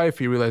his wife,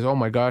 he realizes, oh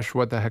my gosh,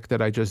 what the heck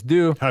did I just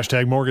do?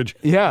 Hashtag mortgage.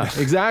 Yeah,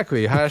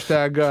 exactly.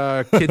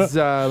 Hashtag kids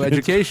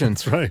education.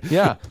 That's right.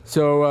 Yeah.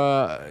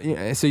 So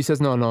he says,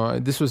 no,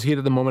 this was heat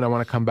of the moment, I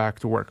want to come back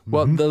to work.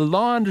 Well, the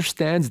law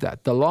understands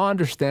that. The law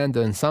understands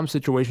that in some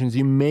situations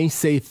you may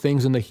say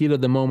things in the heat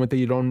of the moment that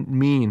you don't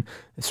mean,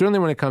 certainly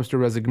when it comes to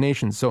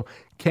resignation. So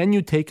can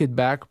you take it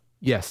back?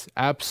 Yes,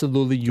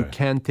 absolutely, you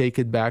can take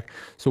it back.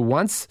 So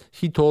once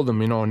he told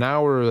him, an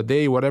hour or a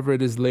day, whatever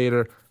it is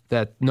later,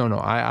 that no,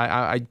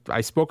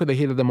 I spoke at the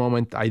heat of the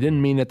moment. I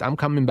didn't mean it. I'm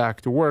coming back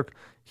to work.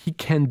 He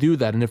can do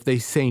that. And if they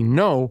say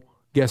no,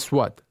 guess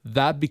what?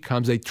 That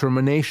becomes a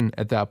termination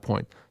at that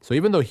point. So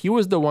even though he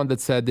was the one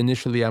that said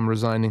initially I'm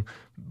resigning,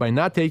 by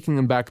not taking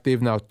him back, they've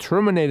now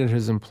terminated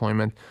his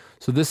employment.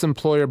 So this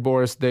employer,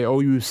 Boris, they owe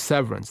you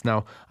severance.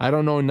 Now, I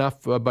don't know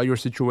enough about your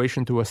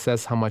situation to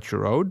assess how much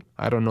you're owed.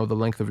 I don't know the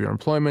length of your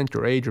employment,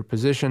 your age, your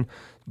position.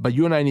 But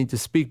you and I need to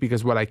speak,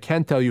 because what I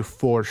can tell you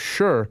for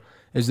sure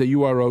is that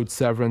you are owed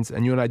severance,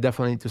 and you and I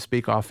definitely need to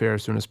speak off air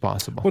as soon as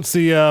possible. What's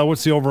the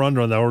over-under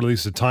on that, or at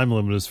least the time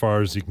limit as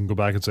far as you can go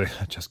back and say,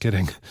 just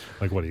kidding?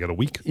 Like, what, you got a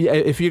week? Yeah,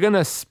 if you're going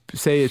to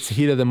say it's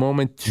heat of the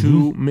moment,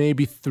 2,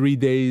 maybe 3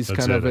 days.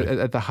 That's kind of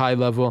at the high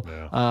level.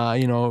 Yeah.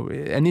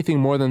 Anything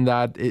more than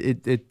that,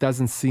 it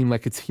doesn't seem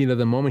like it's heat of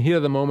the moment. Heat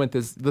of the moment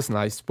is, listen,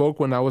 I spoke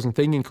when I wasn't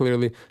thinking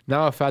clearly.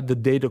 Now I've had the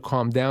day to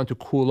calm down, to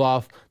cool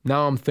off.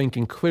 Now I'm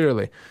thinking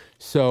clearly.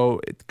 So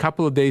a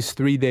couple of days,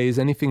 3 days,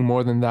 anything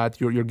more than that,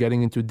 you're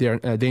getting into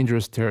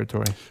dangerous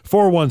territory.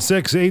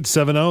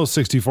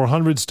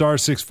 416-870-6400, star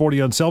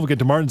 640 on cell. We'll get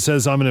to Martin.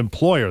 Says, I'm an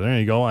employer. There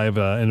you go. I have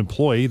an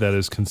employee that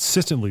is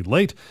consistently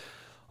late.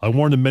 I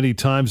warned him many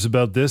times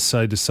about this.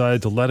 I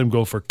decided to let him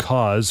go for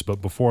cause,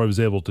 but before I was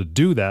able to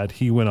do that,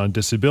 he went on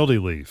disability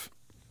leave.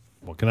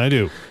 What can I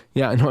do?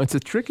 Yeah, no, it's a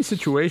tricky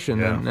situation.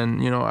 Yeah.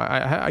 And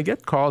I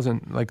get calls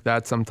like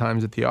that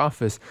sometimes at the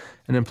office.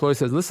 An employee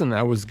says, listen,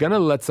 I was going to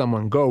let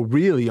someone go,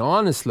 really,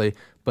 honestly,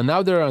 but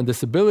now they're on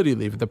disability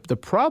leave. The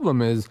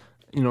problem is,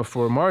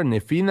 for Martin,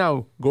 if he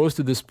now goes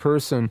to this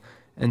person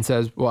and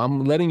says, well,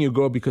 I'm letting you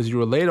go because you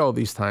were late all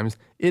these times,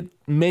 it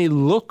may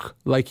look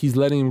like he's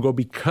letting him go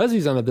because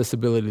he's on a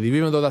disability leave,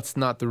 even though that's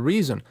not the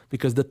reason,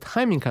 because the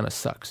timing kind of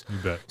sucks.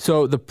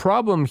 So the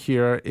problem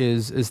here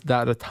is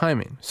that a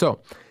timing.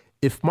 So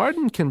if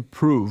Martin can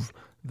prove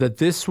that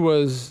this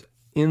was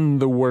in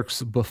the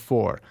works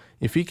before,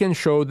 if he can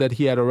show that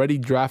he had already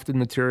drafted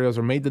materials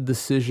or made the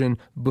decision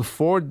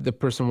before the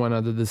person went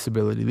on the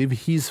disability leave,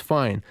 he's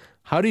fine.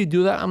 How do you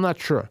do that? I'm not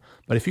sure.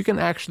 But if you can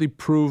actually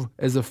prove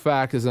as a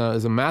fact, as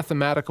a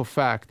mathematical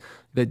fact,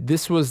 that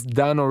this was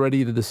done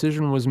already, the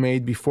decision was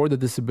made before the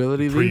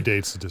disability leave.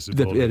 Predates the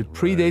disability. It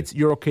predates, right.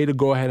 You're okay to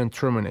go ahead and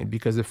terminate,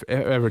 because if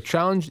ever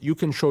challenged, you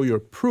can show your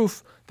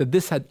proof that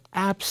this had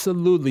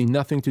absolutely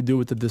nothing to do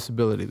with the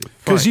disability leave.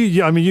 Because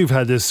you've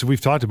had this,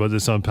 we've talked about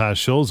this on past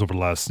shows over the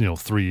last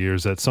 3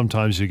 years, that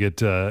sometimes you get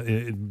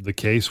the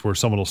case where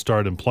someone will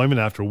start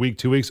employment after a week,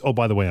 2 weeks. Oh,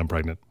 by the way, I'm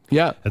pregnant.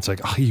 Yeah. It's like,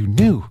 oh, you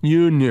knew.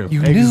 You knew.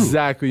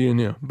 Exactly, you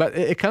knew. But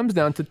it comes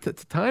down to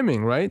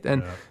timing, right?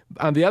 And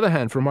on the other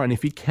hand, for Martin,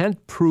 if he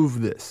can't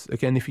prove this,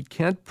 again, if he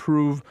can't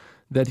prove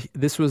that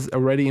this was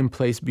already in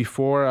place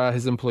before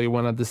his employee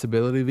went on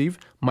disability leave,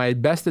 my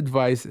best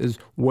advice is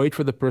wait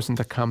for the person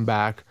to come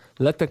back,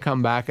 let them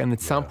come back, and at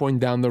some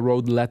point down the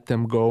road, let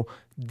them go.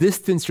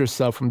 distance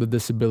yourself from the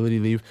disability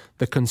leave.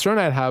 The concern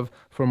I'd have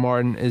for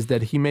Martin is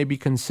that he may be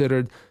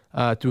considered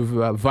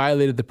to have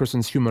violated the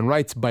person's human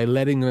rights by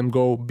letting them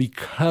go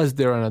because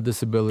they're on a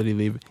disability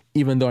leave,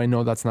 even though I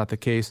know that's not the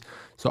case.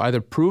 So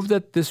either prove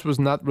that this was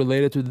not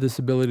related to the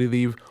disability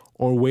leave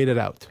or wait it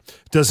out.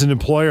 Does an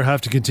employer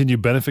have to continue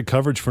benefit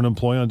coverage for an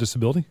employee on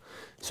disability?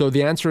 So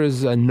the answer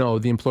is no.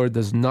 The employer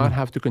does not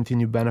have to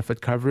continue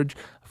benefit coverage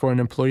for an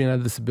employee on a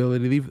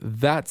disability leave.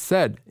 That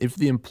said, if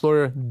the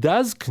employer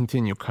does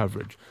continue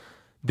coverage,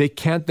 they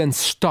can't then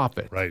stop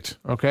it. Right.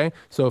 Okay?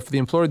 So if the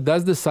employer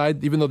does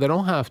decide, even though they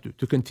don't have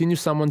to continue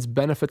someone's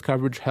benefit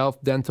coverage, health,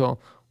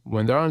 dental,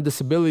 when they're on a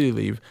disability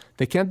leave,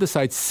 they can't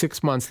decide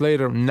 6 months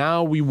later,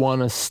 now we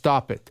want to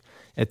stop it.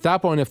 At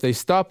that point, if they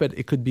stop it,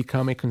 it could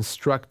become a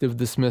constructive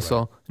dismissal.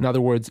 Right. In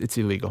other words, it's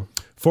illegal.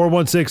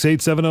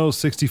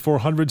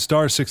 416-870-6400,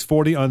 star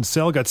 640 on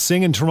cell. Got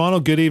Singh in Toronto.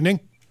 Good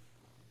evening.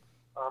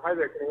 Hi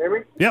there. Can you hear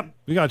me? Yep,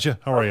 we got you.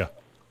 How are you?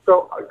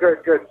 So, good.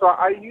 So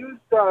I used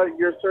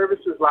your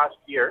services last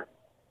year.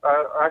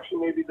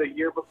 Actually, maybe the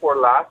year before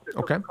last. It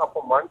took a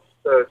couple months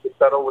to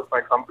settle with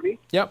my company.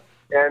 Yep.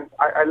 And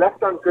I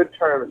left on good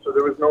terms, so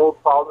there was no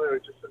problem. It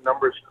was just a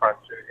numbers crunch,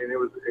 and it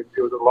was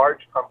a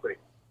large company.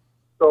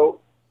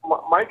 So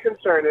my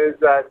concern is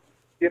that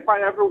if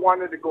I ever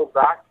wanted to go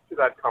back to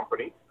that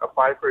company,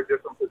 apply for a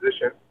different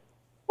position,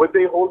 would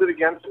they hold it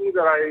against me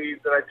that I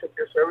took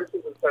your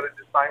services instead of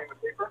just signing the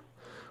paper?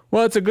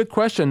 Well, it's a good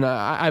question.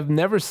 I've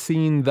never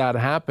seen that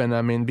happen.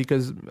 I mean,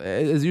 because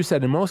as you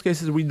said, in most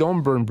cases, we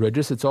don't burn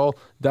bridges. It's all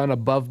done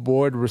above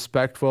board,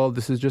 respectful.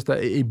 This is just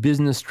a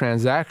business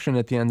transaction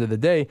at the end of the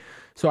day.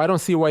 So I don't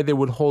see why they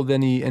would hold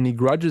any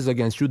grudges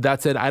against you.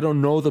 That said, I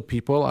don't know the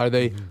people. Are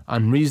they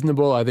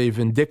unreasonable? Are they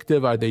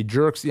vindictive? Are they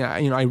jerks? Yeah,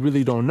 I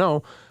really don't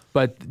know.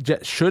 But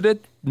should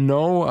it?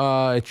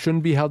 No, it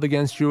shouldn't be held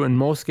against you. In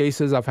most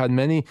cases, I've had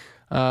many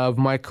of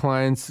my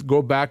clients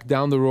go back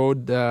down the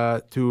road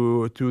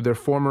to their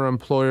former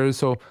employers.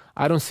 So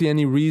I don't see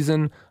any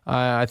reason.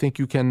 I think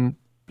you can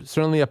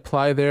certainly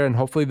apply there, and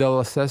hopefully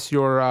they'll assess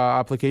your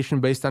application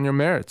based on your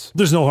merits.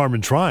 There's no harm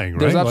in trying,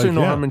 right? There's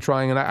absolutely no harm in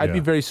trying, and I'd be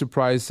very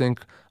surprised,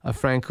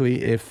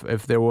 frankly,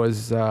 if there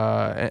was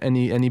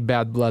any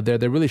bad blood there.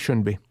 There really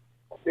shouldn't be.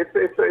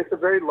 It's a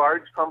very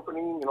large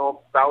company,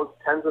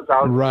 tens of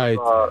thousands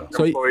of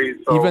employees.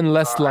 So even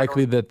less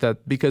likely that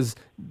because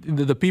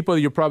the people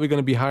you're probably going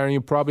to be hiring,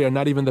 you probably are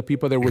not even the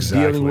people that were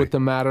dealing with the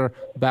matter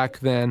back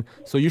then.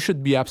 So you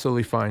should be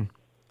absolutely fine.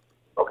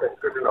 Okay,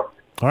 good to know.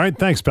 All right,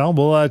 thanks, pal.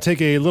 We'll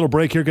take a little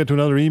break here, get to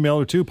another email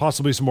or two,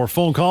 possibly some more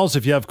phone calls.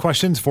 If you have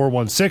questions,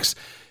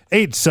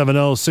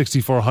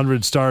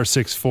 416-870-6400, star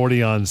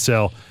 640 on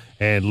cell,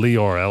 and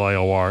Lior,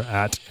 Lior,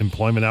 at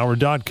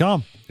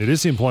employmenthour.com. It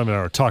is the Employment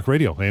Hour, Talk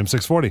Radio, AM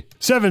 640.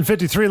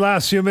 7:53,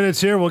 last few minutes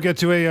here. We'll get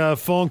to a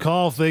phone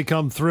call if they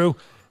come through.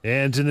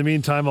 And in the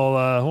meantime,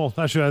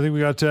 actually, I think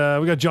we got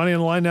Johnny on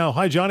the line now.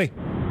 Hi, Johnny.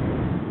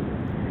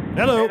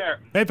 Hello. Hey there.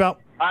 Hey, pal.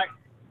 Hi.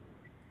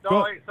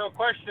 So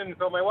question.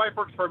 So my wife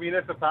works for a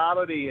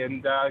municipality,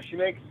 and she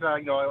makes,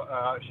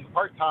 she's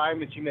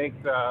part-time, and she makes,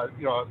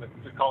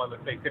 just call it,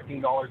 let's say,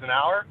 $15 an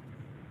hour.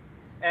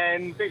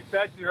 And they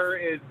said to her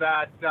is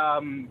that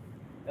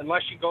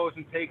unless she goes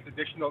and takes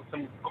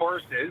some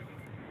courses,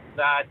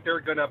 that they're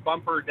going to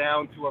bump her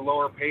down to a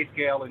lower pay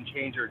scale and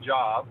change her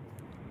job,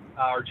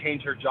 or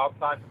change her job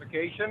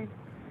classification.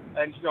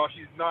 And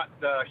she's not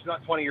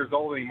 20 years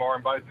old anymore,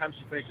 and by the time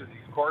she finishes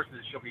these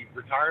courses, she'll be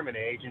retirement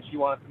age, and she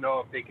wants to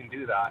know if they can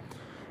do that.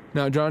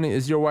 Now, Johnny,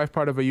 is your wife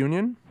part of a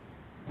union?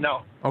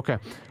 No. Okay.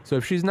 So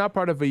if she's not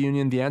part of a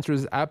union, the answer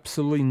is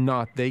absolutely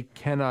not. They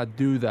cannot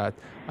do that.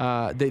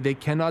 They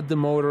cannot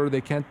demote her. They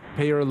can't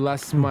pay her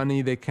less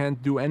money. They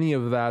can't do any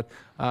of that.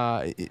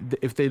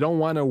 If they don't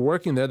want her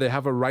working there, they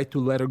have a right to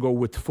let her go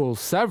with full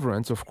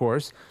severance, of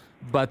course.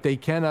 But they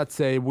cannot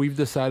say, we've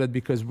decided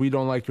because we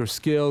don't like your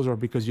skills or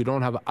because you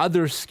don't have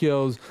other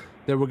skills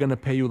that we're going to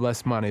pay you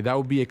less money. That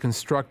would be a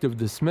constructive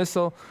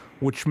dismissal,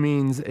 which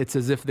means it's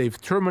as if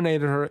they've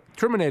terminated her,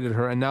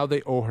 and now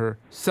they owe her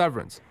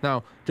severance.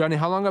 Now, Johnny,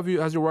 how long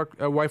has your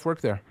wife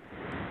worked there?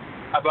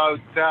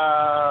 About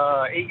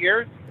 8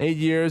 years. 8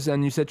 years,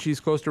 and you said she's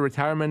close to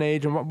retirement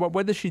age. And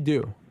what does she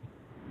do?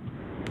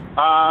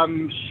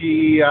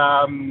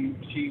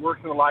 She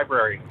works in the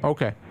library.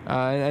 Okay,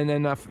 and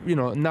then not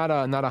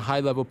a high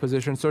level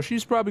position, so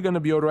she's probably going to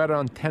be owed right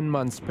around 10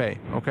 months' pay.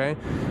 Okay,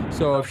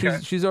 so if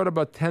she's owed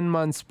about 10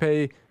 months'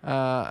 pay,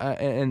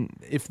 and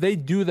if they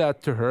do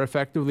that to her,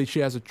 effectively she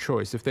has a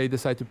choice. If they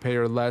decide to pay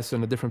her less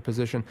in a different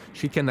position,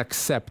 she can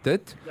accept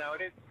it. No,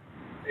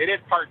 it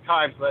is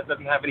part-time, so that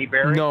doesn't have any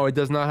bearing? No, it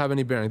does not have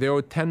any bearing. They owe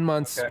 10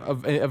 months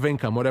of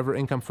income, whatever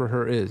income for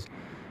her is.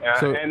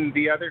 And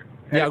the other...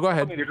 Yeah, go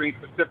ahead. They're doing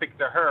specific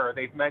to her.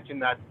 They've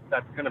mentioned that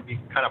that's going to be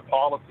kind of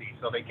policy,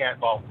 so they can't...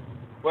 Well,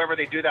 whoever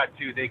they do that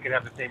to, they could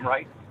have the same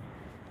rights?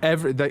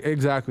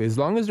 Exactly. As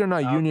long as they're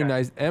not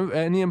unionized,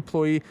 any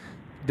employee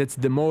that's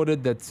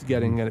demoted, that's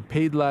getting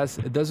paid less,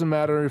 it doesn't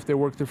matter if they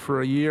worked there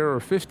for a year or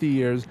 50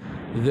 years,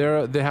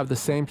 they have the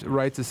same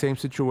rights, the same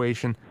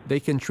situation. They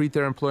can treat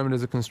their employment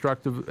as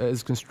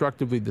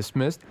constructively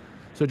dismissed.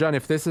 So, John,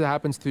 if this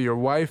happens to your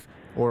wife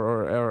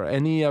or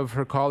any of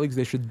her colleagues,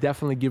 they should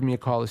definitely give me a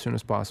call as soon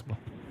as possible.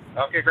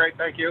 Okay, great.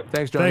 Thank you.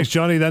 Thanks, Johnny. Thanks,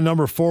 Johnny. That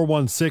number,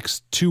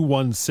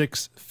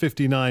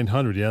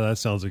 416-216-5900. Yeah, that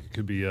sounds like it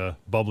could be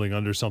bubbling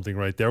under something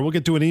right there. We'll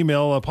get to an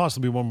email,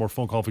 possibly one more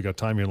phone call if we got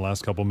time here in the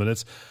last couple of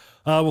minutes.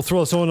 We'll throw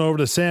this one over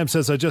to Sam.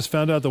 Says, I just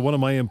found out that one of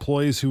my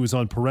employees who is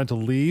on parental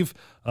leave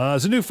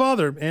is a new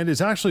father and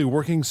is actually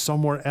working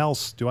somewhere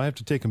else. Do I have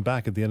to take him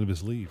back at the end of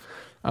his leave?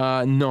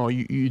 No,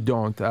 you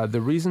don't.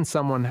 The reason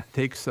someone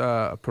takes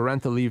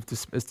parental leave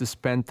is to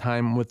spend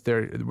time with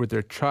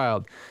their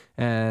child.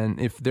 And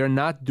if they're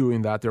not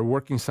doing that, they're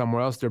working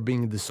somewhere else, they're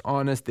being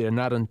dishonest, they're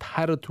not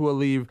entitled to a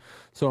leave.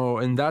 So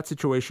in that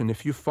situation,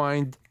 if you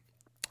find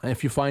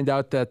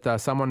out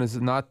that someone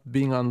is not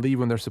being on leave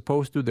when they're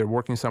supposed to, they're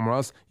working somewhere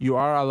else, you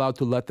are allowed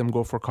to let them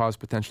go for cause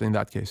potentially in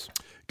that case.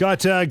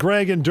 Got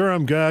Greg in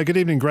Durham. Good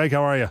evening, Greg.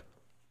 How are you?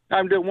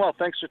 I'm doing well.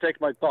 Thanks for taking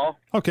my call.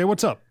 Okay,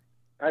 what's up?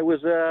 I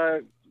was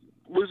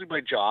losing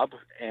my job,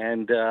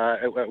 and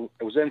I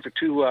was in for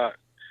two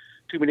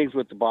meetings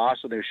with the boss,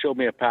 and they showed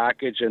me a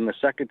package. And the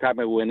second time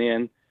I went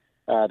in,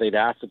 they'd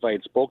asked if I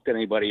had spoke to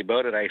anybody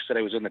about it. I said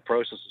I was in the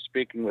process of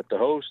speaking with the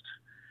host,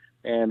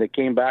 and they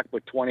came back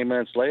with 20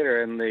 minutes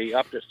later, and they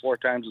upped it 4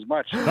 times as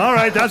much. All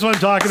right, that's what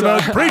I'm talking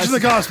about. Preaching the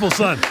gospel,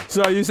 son.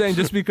 So are you saying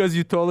just because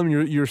you told them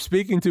you're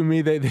speaking to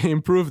me, they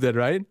improved it,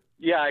 right?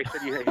 Yeah, I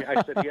said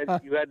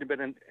you hadn't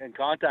been in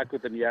contact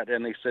with them yet,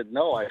 and they said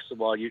no. I said,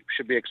 well, you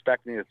should be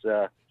expecting his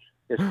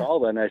call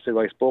then. I said,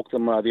 well, I spoke to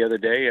them the other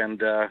day,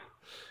 and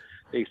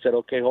they said,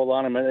 okay, hold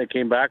on a minute. They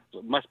came back.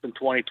 It must have been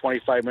 20,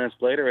 25 minutes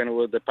later, and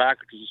the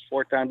package was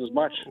 4 times as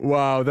much.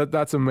 Wow,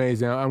 that's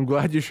amazing. I'm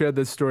glad you shared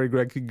this story,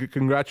 Greg.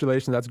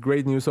 Congratulations. That's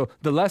great news. So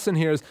the lesson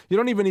here is you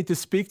don't even need to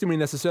speak to me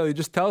necessarily.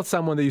 Just tell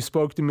someone that you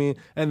spoke to me,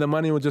 and the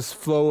money will just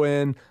flow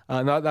in.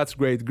 That's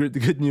great.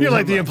 Good news. You're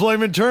like the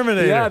employment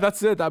terminator. Yeah,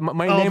 that's it.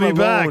 My name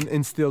alone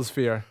instills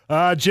fear.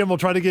 Jim, we'll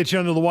try to get you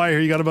under the wire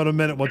here. You got about a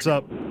minute. What's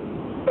up?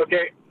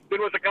 Okay.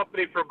 Been with the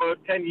company for about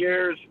 10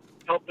 years.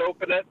 Helped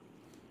open it.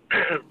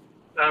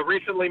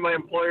 Recently, my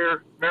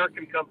employer,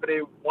 American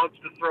company, wants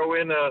to throw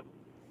in a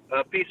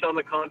piece on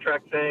the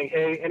contract saying,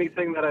 hey,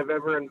 anything that I've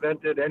ever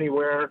invented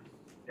anywhere,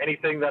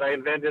 anything that I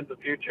invent in the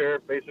future,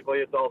 basically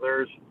it's all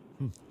theirs.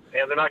 And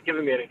they're not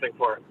giving me anything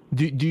for it.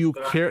 Do you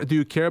care? Do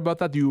you care about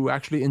that? Do you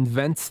actually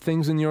invent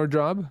things in your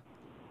job?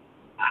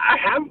 I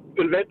have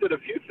invented a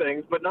few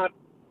things, but not,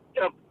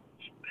 I've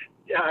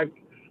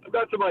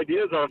got some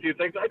ideas on a few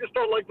things. I just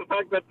don't like the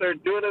fact that they're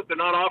doing it. They're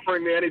not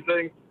offering me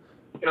anything.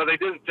 They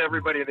did it to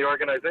everybody in the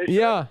organization.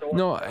 Yeah,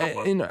 no,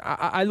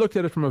 I looked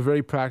at it from a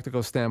very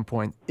practical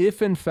standpoint.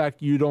 If, in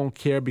fact, you don't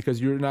care because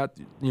you're not,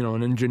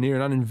 an engineer,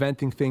 not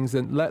inventing things,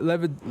 then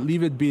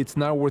leave it be. It's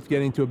not worth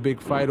getting into a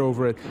big fight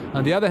over it.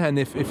 On the other hand,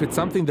 if it's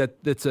something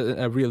that's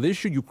a real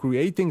issue, you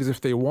create things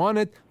if they want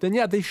it, then,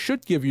 yeah, they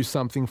should give you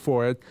something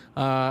for it.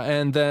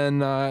 And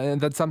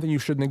that's something you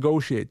should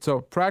negotiate.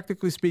 So,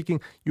 practically speaking,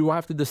 you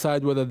have to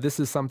decide whether this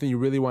is something you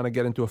really want to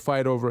get into a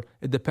fight over.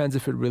 It depends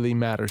if it really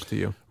matters to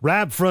you.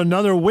 Wrap for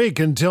another week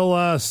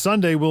until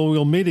Sunday.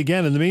 We'll meet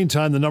again. In the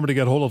meantime, the number to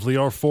get hold of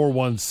Lior,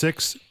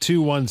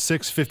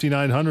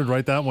 416-216-5900.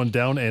 Write that one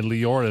down, and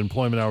Lior at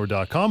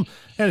employmenthour.com.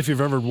 And if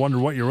you've ever wondered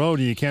what you're owed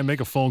and you can't make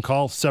a phone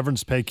call,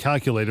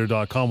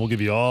 severancepaycalculator.com will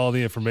give you all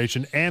the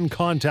information and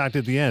contact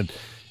at the end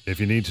if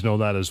you need to know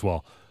that as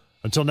well.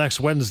 Until next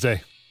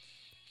Wednesday,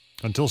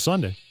 until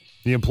Sunday,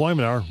 the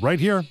Employment Hour right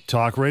here,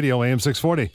 Talk Radio AM 640.